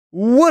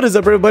What is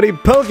up, everybody?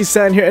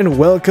 PokeScion here, and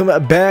welcome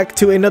back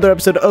to another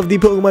episode of the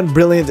Pokemon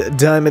Brilliant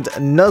Diamond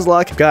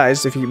Nuzlocke.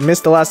 Guys, if you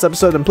missed the last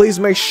episode, then please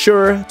make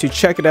sure to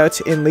check it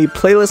out in the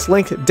playlist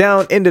link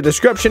down in the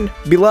description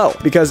below,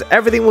 because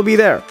everything will be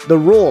there. The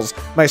rules,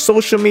 my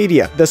social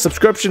media, the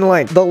subscription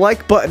link, the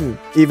like button,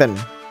 even.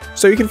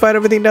 So you can find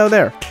everything down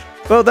there.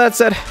 Well, that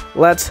said,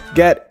 let's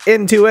get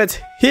into it.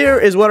 Here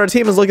is what our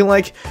team is looking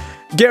like.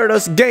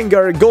 Gyarados,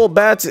 Gengar,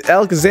 Golbat,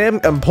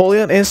 Alakazam,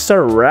 Empoleon, and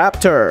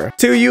Staraptor.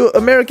 To you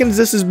Americans,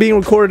 this is being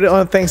recorded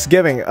on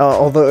Thanksgiving,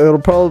 although it'll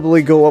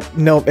probably go up,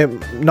 not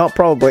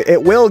probably,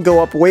 it will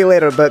go up way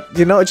later, but,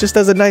 you know, it just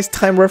has a nice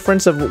time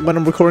reference of when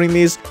I'm recording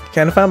these.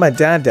 Can't find my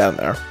dad down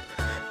there.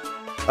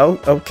 Oh,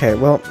 okay,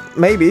 well,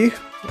 maybe.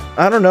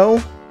 I don't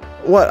know.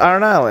 What,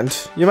 Iron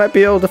Island? You might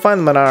be able to find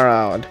them on Iron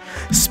Island.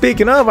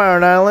 Speaking of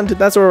Iron Island,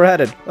 that's where we're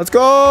headed. Let's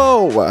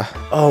go!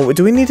 Oh,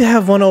 do we need to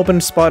have one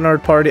open spot in our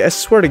party? I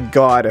swear to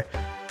God.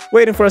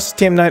 Waiting for us,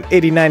 Team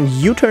 989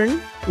 U-turn,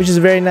 which is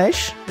very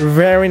nice.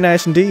 Very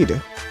nice indeed.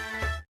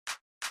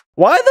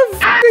 Why the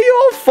f are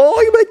you all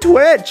following my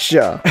Twitch?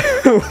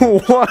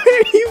 Why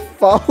are you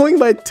following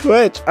my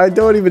Twitch? I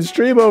don't even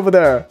stream over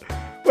there.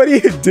 What are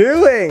you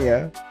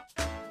doing?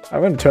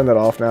 I'm gonna turn that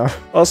off now.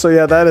 Also,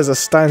 yeah, that is a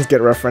Steins Gate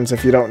reference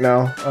if you don't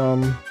know.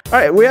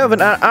 Alright, we have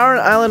an Iron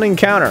Island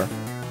encounter.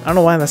 I don't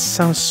know why that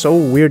sounds so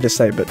weird to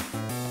say, but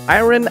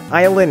Iron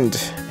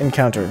Island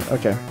encounter.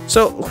 Okay.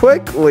 So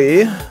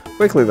quickly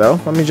though,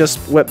 let me just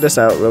whip this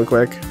out real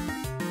quick.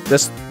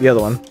 The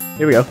other one.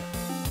 Here we go.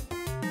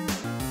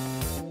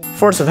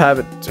 Force of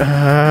Habit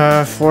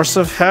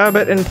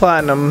in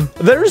Platinum.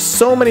 There's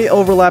so many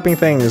overlapping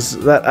things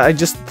that I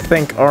just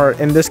think are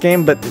in this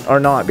game, but are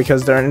not,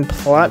 because they're in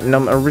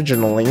Platinum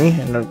originally,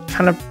 and it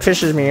kind of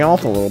pisses me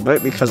off a little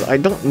bit, because I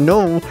don't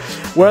know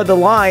where the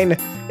line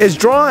is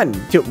drawn.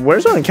 Dude,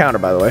 where's our encounter,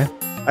 by the way?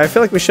 I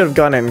feel like we should have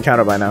gotten an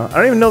encounter by now. I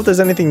don't even know if there's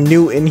anything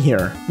new in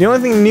here. The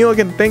only thing new I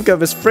can think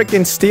of is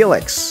freaking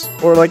Steelix,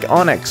 or like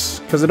Onyx,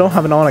 because I don't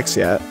have an Onyx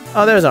yet.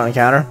 Oh, there's our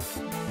encounter.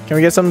 Can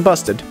we get something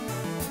busted?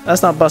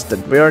 That's not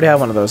busted. We already have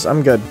one of those.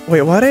 I'm good.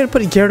 Wait, why did I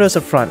put Gyarados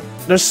up front?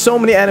 There's so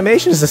many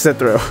animations to sit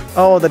through.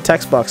 Oh, the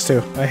text box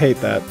too. I hate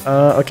that.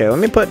 Okay, let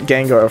me put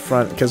Gengar up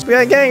front, because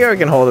yeah, Gengar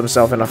can hold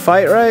himself in a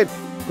fight, right?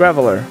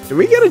 Graveler. Did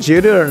we get a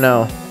Geodude or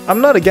no?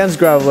 I'm not against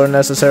Graveler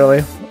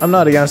necessarily. I'm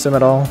not against him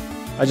at all.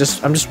 I'm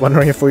just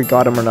wondering if we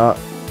got him or not.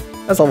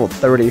 That's level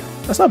 30.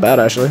 That's not bad,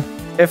 actually.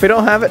 If we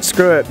don't have it,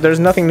 screw it. There's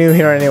nothing new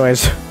here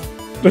anyways.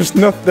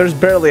 There's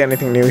barely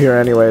anything new here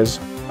anyways.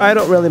 I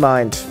don't really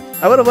mind.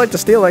 I would have liked a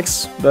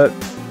Steelix, but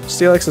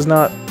Steelix is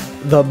not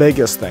the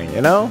biggest thing,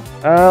 you know?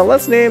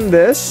 Let's name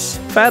this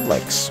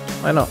Fadlix.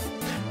 Why not?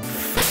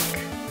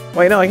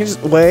 Wait, no, I can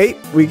just... Wait,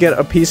 we get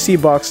a PC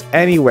box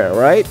anywhere,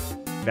 right?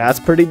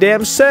 That's pretty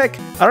damn sick.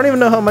 I don't even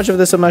know how much of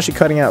this I'm actually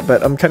cutting out,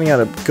 but I'm cutting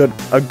out a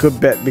good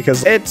bit,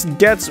 because it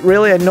gets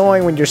really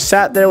annoying when you're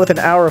sat there with an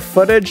hour of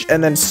footage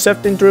and then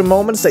sifting through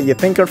moments that you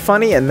think are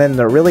funny and then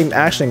they're really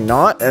actually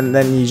not, and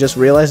then you just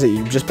realize that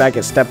you're just back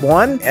at step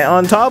one. And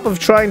on top of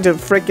trying to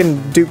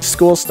freaking do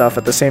school stuff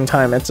at the same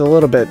time, it's a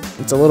little bit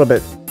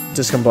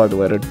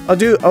discombobulated.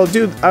 I'll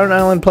do Iron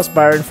Island plus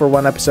Byron for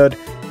one episode,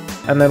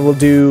 and then we'll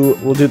do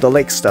the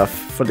lake stuff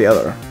for the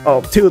other. Oh,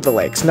 2 of the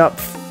lakes, not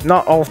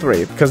all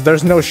 3, because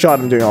there's no shot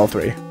in doing all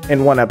 3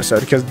 in one episode,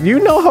 because you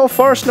know how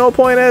far Snow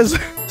Point is?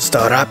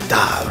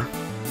 Staraptor.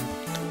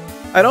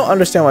 I don't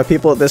understand why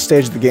people at this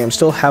stage of the game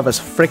still have a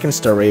freaking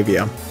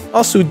Staravia.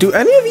 Also, do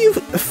any of you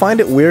find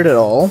it weird at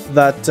all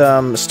that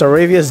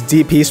Staravia's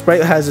DP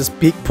sprite has its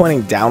peak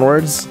pointing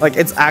downwards? Like,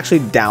 it's actually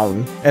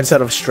down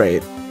instead of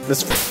straight.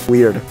 That's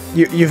weird.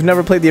 You've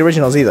never played the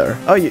originals either.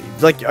 Oh,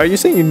 are you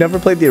saying you never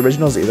played the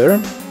originals either?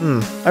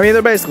 I mean,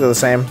 they're basically the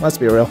same. Let's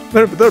be real.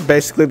 They're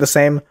basically the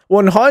same.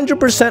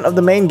 100% of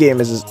the main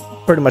game is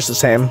pretty much the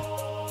same.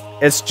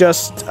 It's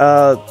just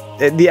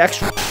the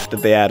extra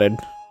that they added.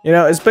 You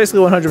know, it's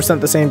basically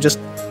 100% the same, just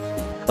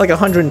like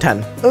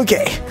 110.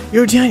 Okay,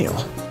 you're Daniel.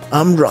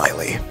 I'm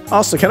Riley.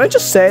 Also, can I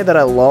just say that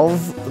I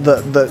love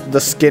the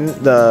skin,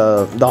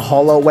 the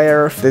hollow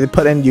wear they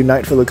put in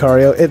Unite for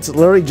Lucario. It's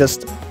literally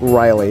just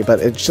Riley,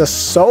 but it's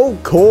just so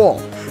cool.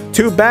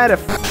 Too bad it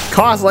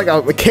costs like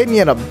a kidney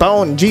and a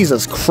bone.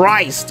 Jesus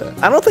Christ.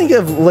 I don't think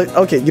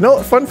okay, you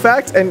know, fun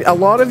fact, and a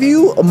lot of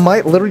you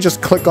might literally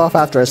just click off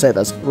after I say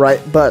this, right?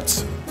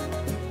 But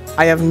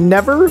I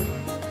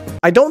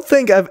don't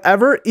think I've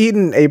ever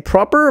eaten a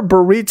proper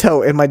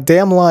burrito in my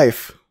damn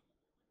life.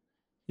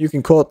 You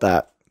can quote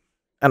that.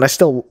 And I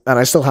still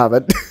have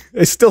it.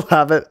 I still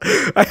have it.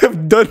 I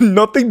have done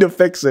nothing to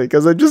fix it,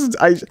 because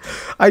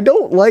I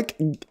don't like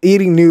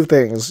eating new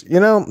things,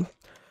 you know?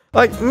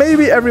 Like,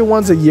 maybe every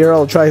once a year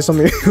I'll try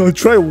something, I'll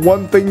try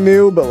one thing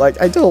new, but like,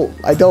 I don't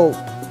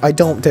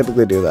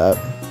typically do that.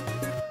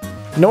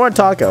 Nor a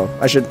taco,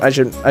 I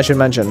should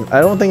mention. I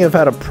don't think I've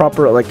had a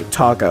proper, like,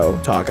 taco.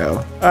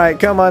 Alright,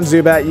 come on,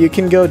 Zubat, you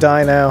can go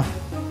die now.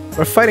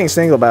 We're fighting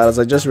single battles.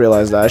 I just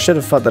realized that. I should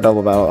have fought the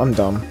double battle. I'm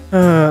dumb.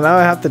 Now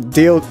I have to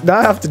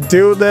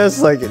do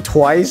this like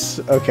twice.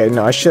 Okay,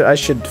 no, I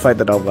should fight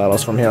the double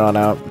battles from here on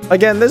out.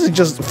 Again, this is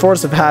just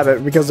force of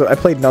habit because I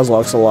played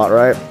Nuzlocke a lot,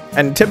 right?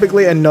 And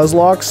typically in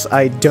Nuzlocke,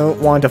 I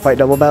don't want to fight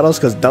double battles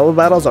because double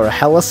battles are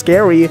hella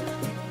scary.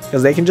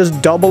 Because they can just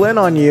double in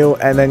on you,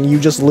 and then you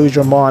just lose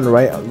your mon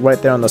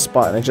right there on the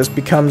spot. And it just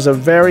becomes a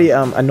very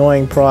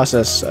annoying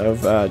process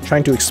of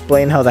trying to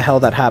explain how the hell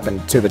that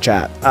happened to the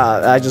chat.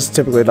 I just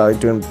typically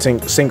like doing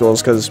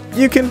singles, because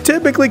you can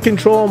typically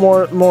control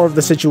more of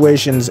the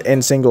situations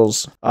in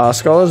singles.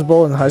 Scholars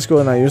Bowl in high school,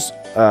 and I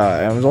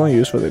was only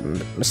used for the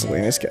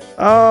miscellaneous kit.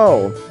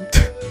 Oh,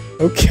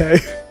 okay.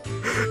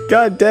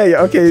 God dang.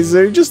 Okay,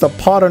 so you're just a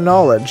pot of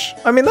knowledge.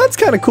 I mean, that's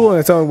kind of cool in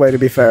its own way, to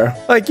be fair.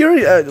 Like, you're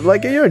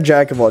a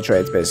jack of all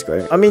trades,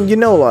 basically. I mean, you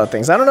know a lot of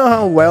things. I don't know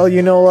how well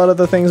you know a lot of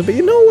the things, but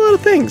you know a lot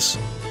of things.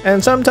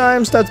 And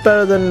sometimes that's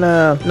better than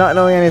not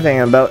knowing anything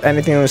about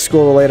anything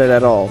school related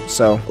at all.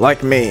 So,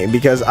 like me,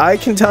 because I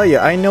can tell you,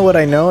 I know what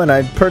I know, and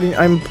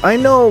I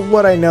know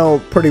what I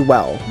know pretty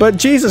well. But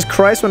Jesus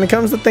Christ, when it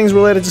comes to things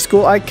related to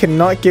school, I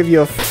cannot give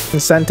you a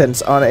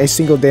sentence on a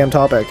single damn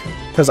topic.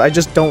 Because I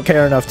just don't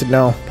care enough to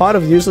know. Pot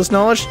of useless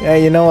knowledge? Yeah,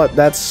 you know what?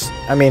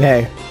 I mean,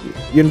 hey,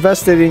 you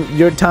invested in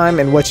your time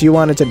in what you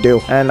wanted to do,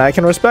 and I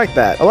can respect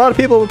that. A lot of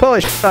people would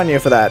probably shit on you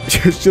for that,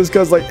 just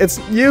because, like, it's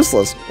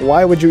useless.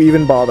 Why would you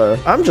even bother?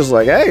 I'm just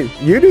like, hey,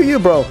 you do you,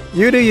 bro.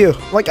 You do you.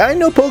 Like, I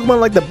know Pokemon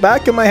like the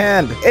back of my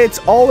hand. It's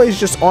always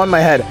just on my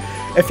head.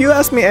 If you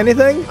ask me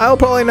anything, I'll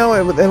probably know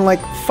it within,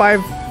 like,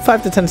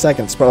 5 to 10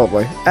 seconds,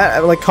 probably.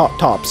 Like,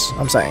 tops,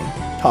 I'm saying.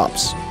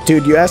 Tops.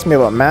 Dude, you ask me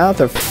about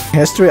math or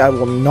history, I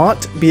will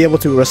not be able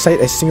to recite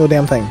a single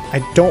damn thing. I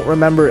don't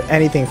remember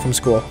anything from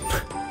school.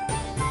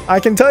 I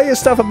can tell you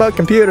stuff about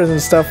computers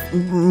and stuff,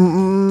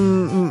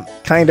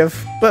 kind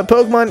of. But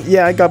Pokemon,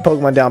 yeah, I got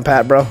Pokemon down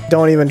pat, bro.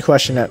 Don't even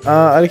question it.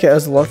 Okay,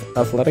 as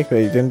athletic, but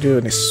you didn't do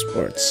any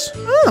sports.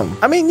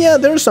 I mean, yeah,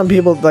 there are some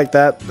people like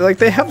that. Like,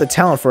 they have the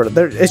talent for it.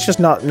 It's just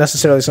not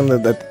necessarily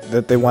something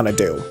that they want to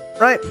do,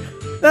 right?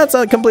 That's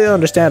completely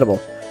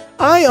understandable.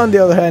 I, on the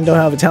other hand, don't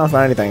have a talent for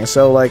anything,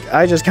 so, like,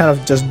 I just kind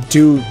of just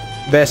do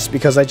this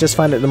because I just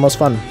find it the most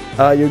fun.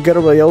 You're good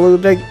at Riolu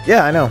dig?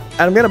 Yeah, I know.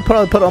 And I'm gonna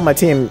probably put it on my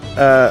team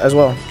as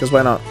well, because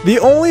why not? The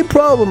only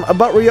problem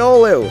about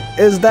Riolu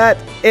is that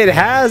it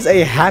has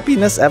a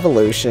happiness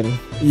evolution.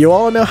 You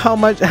all know how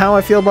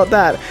I feel about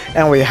that.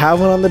 And we have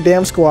one on the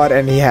damn squad,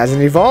 and he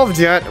hasn't evolved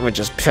yet, which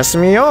is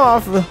pissing me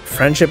off.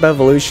 Friendship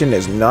evolution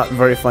is not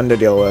very fun to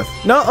deal with.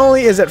 Not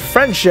only is it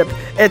friendship,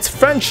 it's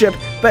friendship,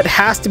 but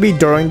has to be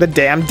during the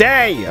damn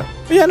day.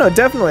 But yeah, no,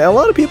 definitely. A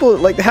lot of people,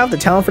 like, have the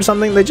talent for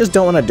something, they just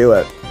don't want to do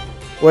it.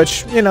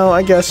 Which, you know,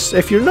 I guess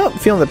if you're not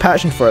feeling the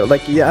passion for it,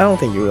 like, yeah, I don't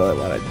think you really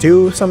want to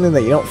do something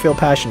that you don't feel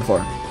passion for.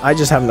 I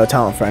just have no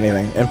talent for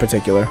anything in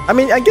particular. I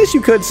mean, I guess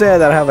you could say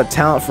that I have a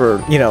talent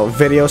for, you know,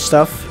 video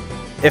stuff.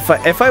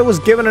 If I was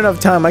given enough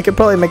time, I could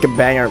probably make a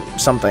banger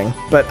something.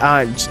 But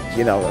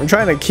you know, I'm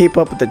trying to keep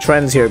up with the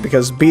trends here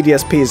because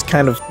BDSP is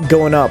kind of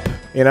going up,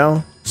 you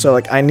know? So,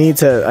 like, I need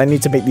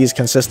to make these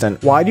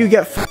consistent. Why do you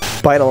get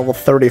bite at level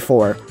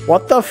 34?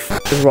 What the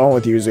is wrong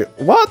with you?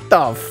 What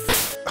the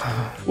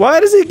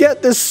Why does he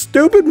get this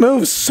stupid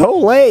move so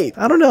late?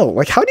 I don't know.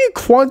 Like, how do you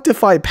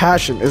quantify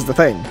passion is the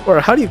thing. Or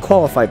how do you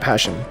qualify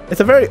passion? It's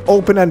a very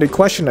open-ended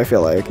question, I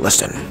feel like.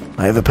 Listen,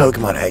 I have a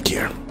Pokemon egg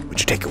here. Would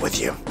you take it with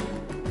you?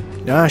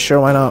 Yeah, sure,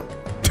 why not?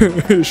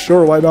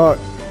 Sure, why not?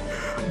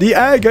 The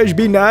egg has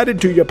been added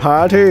to your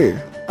party.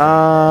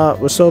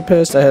 Was so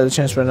pissed I had a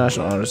chance for a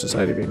National Honor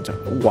Society being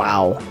done.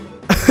 Wow.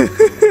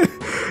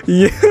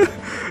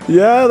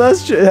 Yeah,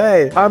 that's true.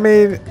 Hey, I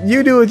mean,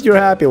 you do what you're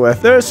happy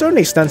with. There are certain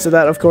extents to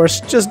that, of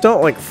course. Just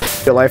don't, like,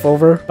 your life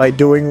over by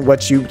doing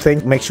what you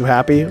think makes you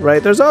happy,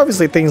 right? There's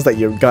obviously things that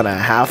you're gonna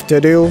have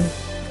to do.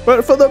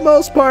 But for the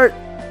most part,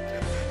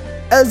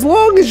 as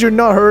long as you're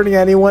not hurting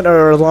anyone,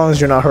 or as long as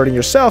you're not hurting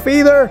yourself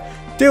either,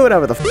 do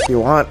whatever the you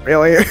want,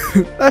 really.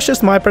 That's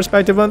just my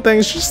perspective on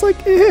things. Just like,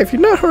 hey, if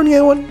you're not hurting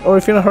anyone, or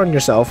if you're not hurting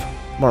yourself,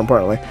 more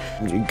importantly,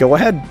 go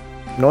ahead.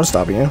 No one's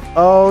stopping you.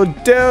 Oh,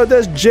 dude,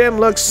 this gym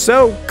looks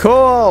so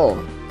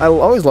cool. I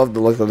always love the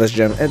look of this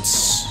gym. It's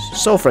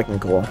so freaking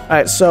cool. All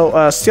right,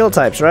 so steel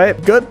types,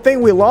 right? Good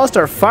thing we lost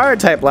our fire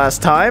type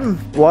last time.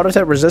 Water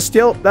type resist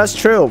steel. That's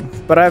true,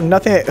 but I have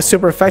nothing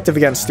super effective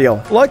against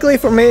steel. Luckily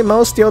for me,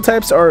 most steel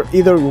types are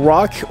either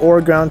rock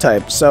or ground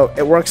type, so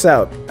it works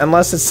out,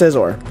 unless it's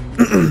Scizor.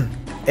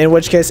 In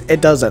which case it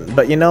doesn't.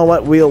 But you know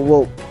what?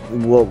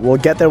 We'll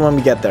get there when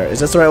we get there. Is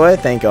this the right way?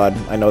 Thank God.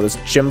 I know this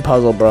gym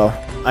puzzle, bro.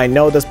 I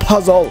know this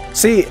puzzle.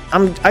 See,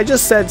 I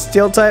just said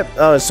steel type.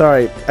 Oh,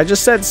 sorry. I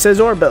just said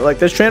Scizor, but like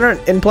this trainer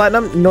in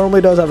Platinum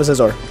normally does have a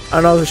Scizor.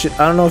 I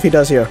don't know if he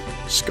does here.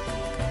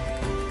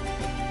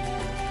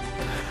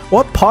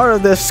 What part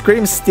of this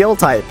screams steel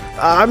type?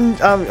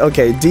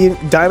 Okay.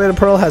 Diamond and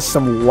Pearl has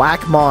some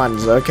whack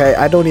mons. Okay,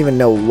 I don't even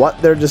know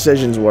what their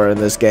decisions were in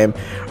this game,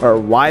 or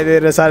why they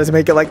decided to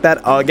make it like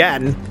that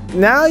again.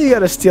 Now you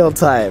got a steel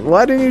type.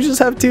 Why didn't you just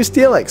have two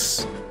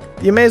Steelix?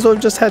 You may as well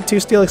have just had 2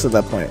 Steelix at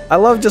that point. I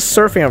love just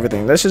surfing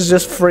everything. This is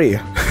just free.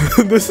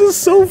 This is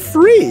so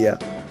free.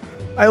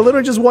 I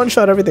literally just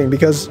one-shot everything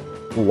because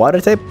water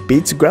type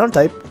beats ground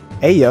type.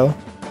 Hey, yo.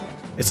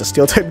 It's a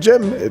steel type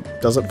gym.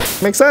 It doesn't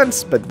make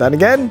sense. But then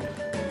again,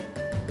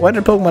 when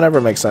did Pokemon ever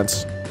make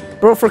sense?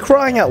 Bro, for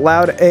crying out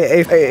loud,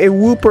 a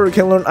Wooper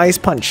can learn Ice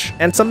Punch,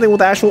 and something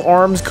with actual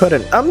arms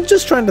couldn't. I'm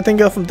just trying to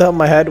think of from the top of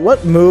my head,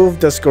 what move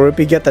does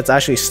Skorupi get that's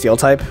actually Steel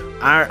type?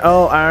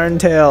 Iron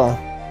Tail.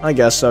 I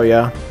guess so,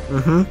 yeah.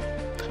 You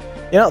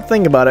know,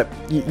 think about it.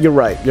 You're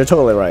right. You're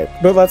totally right.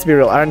 But let's be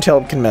real, Iron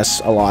Tail can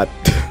miss a lot.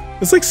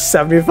 It's like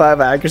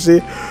 75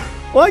 accuracy.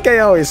 Like I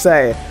always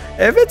say,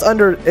 if it's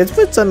under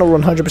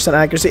 100%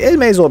 accuracy, it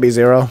may as well be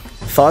 0.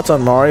 Thoughts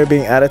on Mario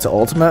being added to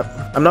Ultimate?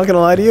 I'm not gonna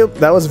lie to you,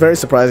 that was very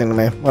surprising to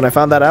me when I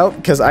found that out,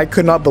 because I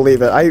could not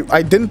believe it.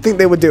 I didn't think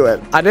they would do it.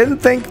 I didn't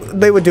think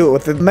they would do it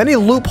with the many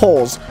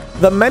loopholes,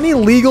 the many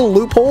legal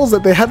loopholes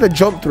that they had to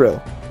jump through.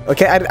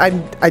 Okay,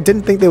 I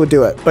didn't think they would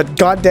do it, but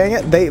god dang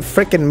it, they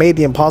freaking made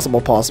the impossible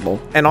possible.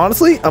 And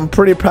honestly, I'm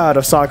pretty proud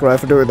of Sakurai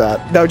for doing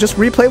that. Now just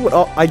replay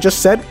what I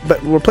just said,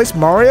 but replace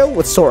Mario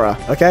with Sora,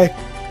 okay?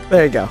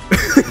 There you go.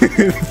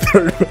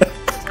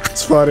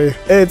 It's funny.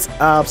 It's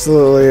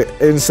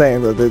absolutely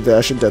insane that they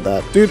actually did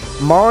that. Dude,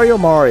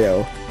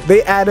 Mario.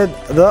 They added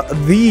the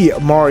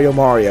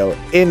Mario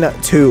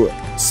into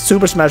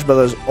Super Smash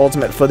Bros.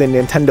 Ultimate for the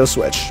Nintendo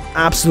Switch.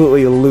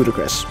 Absolutely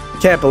ludicrous.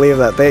 Can't believe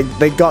that.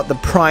 They got the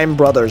Prime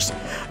Brothers,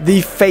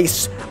 the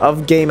face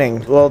of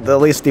gaming. Well, at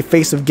least the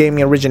face of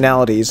gaming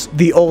originalities.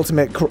 The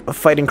ultimate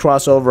fighting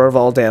crossover of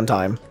all damn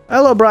time.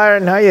 Hello,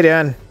 Byron. How you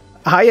doing?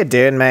 How you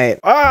doing, mate?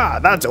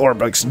 Ah, that's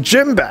Orbuk's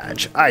gym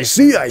badge. I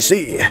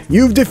see.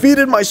 You've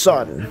defeated my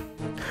son.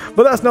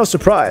 But that's no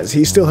surprise,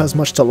 he still has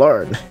much to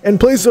learn. In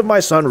place of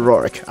my son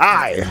Rourke,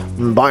 I,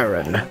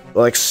 Byron,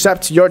 will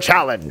accept your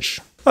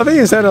challenge. I think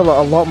he said a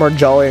lot more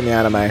jolly in the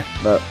anime,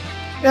 but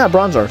yeah,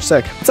 Bronzor,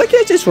 sick. It's like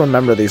I just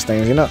remember these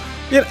things, you know?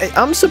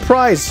 I'm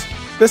surprised.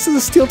 This is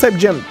a steel type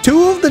gym.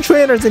 2 of the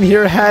trainers in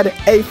here had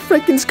a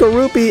freaking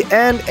Skorupi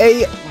and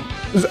a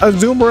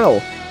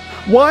Azumarill.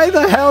 Why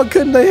the hell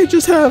couldn't they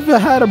just have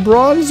had a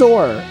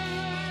Bronzor?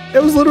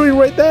 It was literally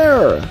right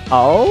there.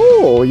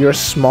 Oh, you're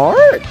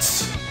smart.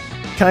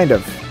 Kind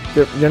of.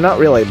 You're not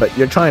really, but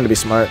you're trying to be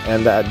smart.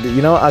 And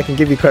you know, I can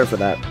give you credit for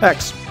that.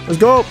 X, let's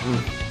go.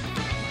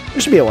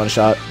 This should be a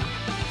one-shot.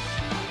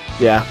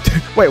 Yeah.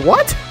 Wait,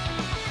 what?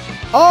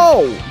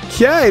 Oh,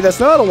 okay, that's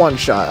not a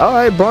one-shot. All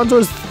right,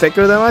 Bronzor's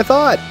thicker than I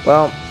thought.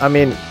 Well, I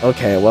mean,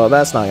 okay, well,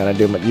 that's not going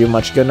to do you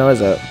much good now, is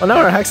it? Well, now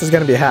our Hex is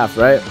going to be half,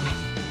 right?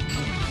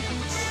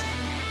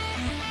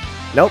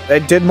 Nope,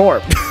 it did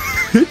more.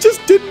 It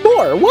just did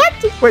more. What?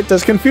 Wait,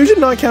 does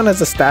Confusion not count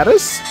as a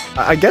status?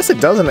 I guess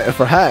it doesn't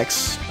for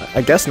Hex.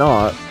 I guess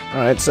not.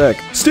 Alright, sick.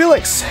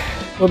 Steelix!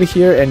 We'll be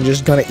here and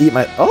just gonna eat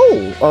my...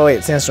 Oh,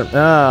 wait, Sandstorm.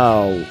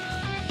 No.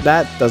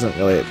 That doesn't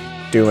really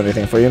do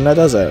anything for you, now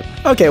does it?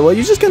 Okay, well,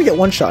 you're just gonna get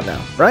one shot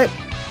now, right?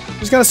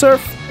 Just gonna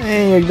surf,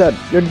 and you're dead.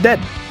 You're dead.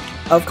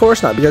 Of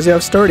course not, because you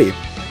have Sturdy.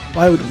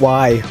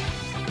 Why?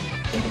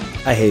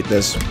 I hate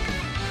this.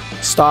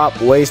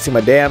 Stop wasting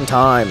my damn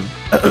time.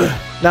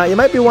 Now, you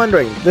might be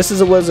wondering, this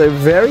was a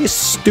very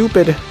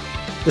stupid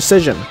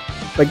decision.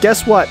 But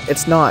guess what?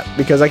 It's not,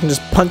 because I can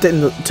just punt it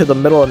into the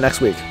middle of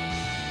next week.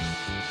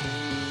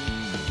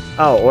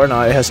 Oh, or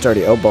not. It has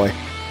Sturdy. Oh, boy.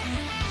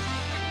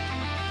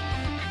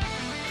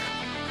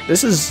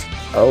 This is...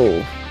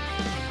 Oh.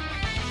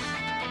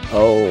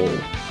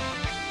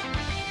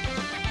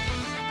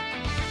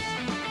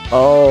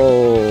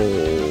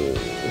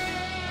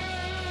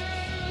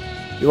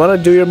 You want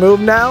to do your move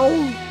now?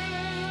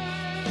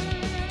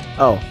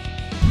 Oh.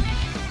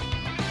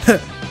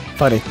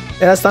 Funny.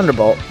 It has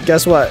Thunderbolt.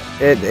 Guess what?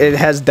 It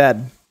has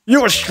Dead.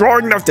 You are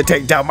strong enough to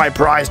take down my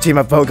prize team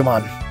of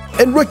Pokemon.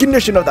 In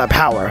recognition of that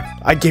power,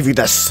 I give you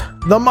this.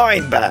 The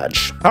Mind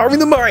Badge. Having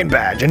the Mind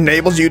Badge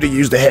enables you to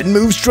use the hidden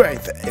move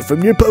Strength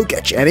from your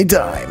Pokétch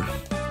anytime.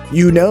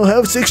 You now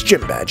have 6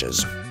 gym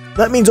badges.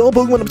 That means all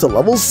Pokemon up to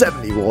level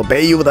 70 will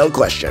obey you without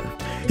question.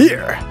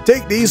 Here,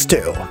 take these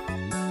 2.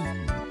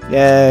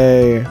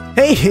 Yay.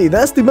 Hey,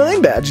 that's the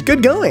Mind Badge.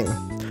 Good going.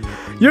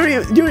 You're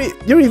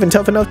even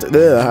tough enough to...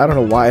 I don't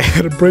know why I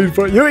had a brain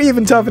fart. You're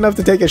even tough enough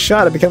to take a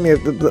shot at becoming a...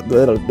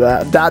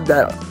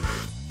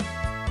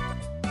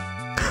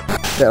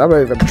 I'm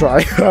not even gonna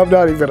try. I'm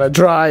not even gonna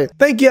try.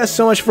 Thank you guys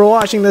so much for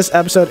watching this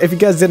episode. If you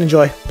guys did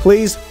enjoy,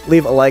 please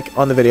leave a like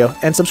on the video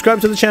and subscribe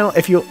to the channel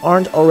if you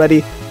aren't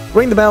already.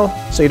 Ring the bell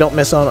so you don't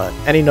miss on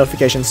any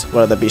notifications,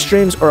 whether that be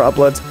streams or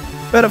uploads.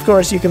 But of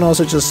course, you can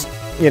also just,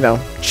 you know,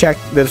 check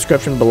the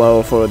description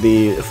below for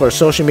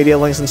social media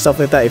links and stuff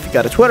like that. If you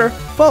got a Twitter,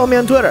 follow me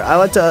on Twitter. I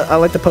like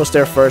to post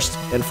there first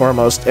and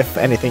foremost if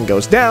anything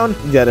goes down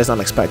that is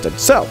unexpected.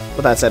 So,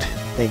 with that said,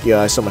 thank you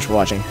guys so much for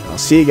watching. I'll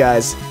see you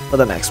guys for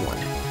the next one.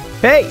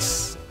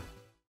 Peace!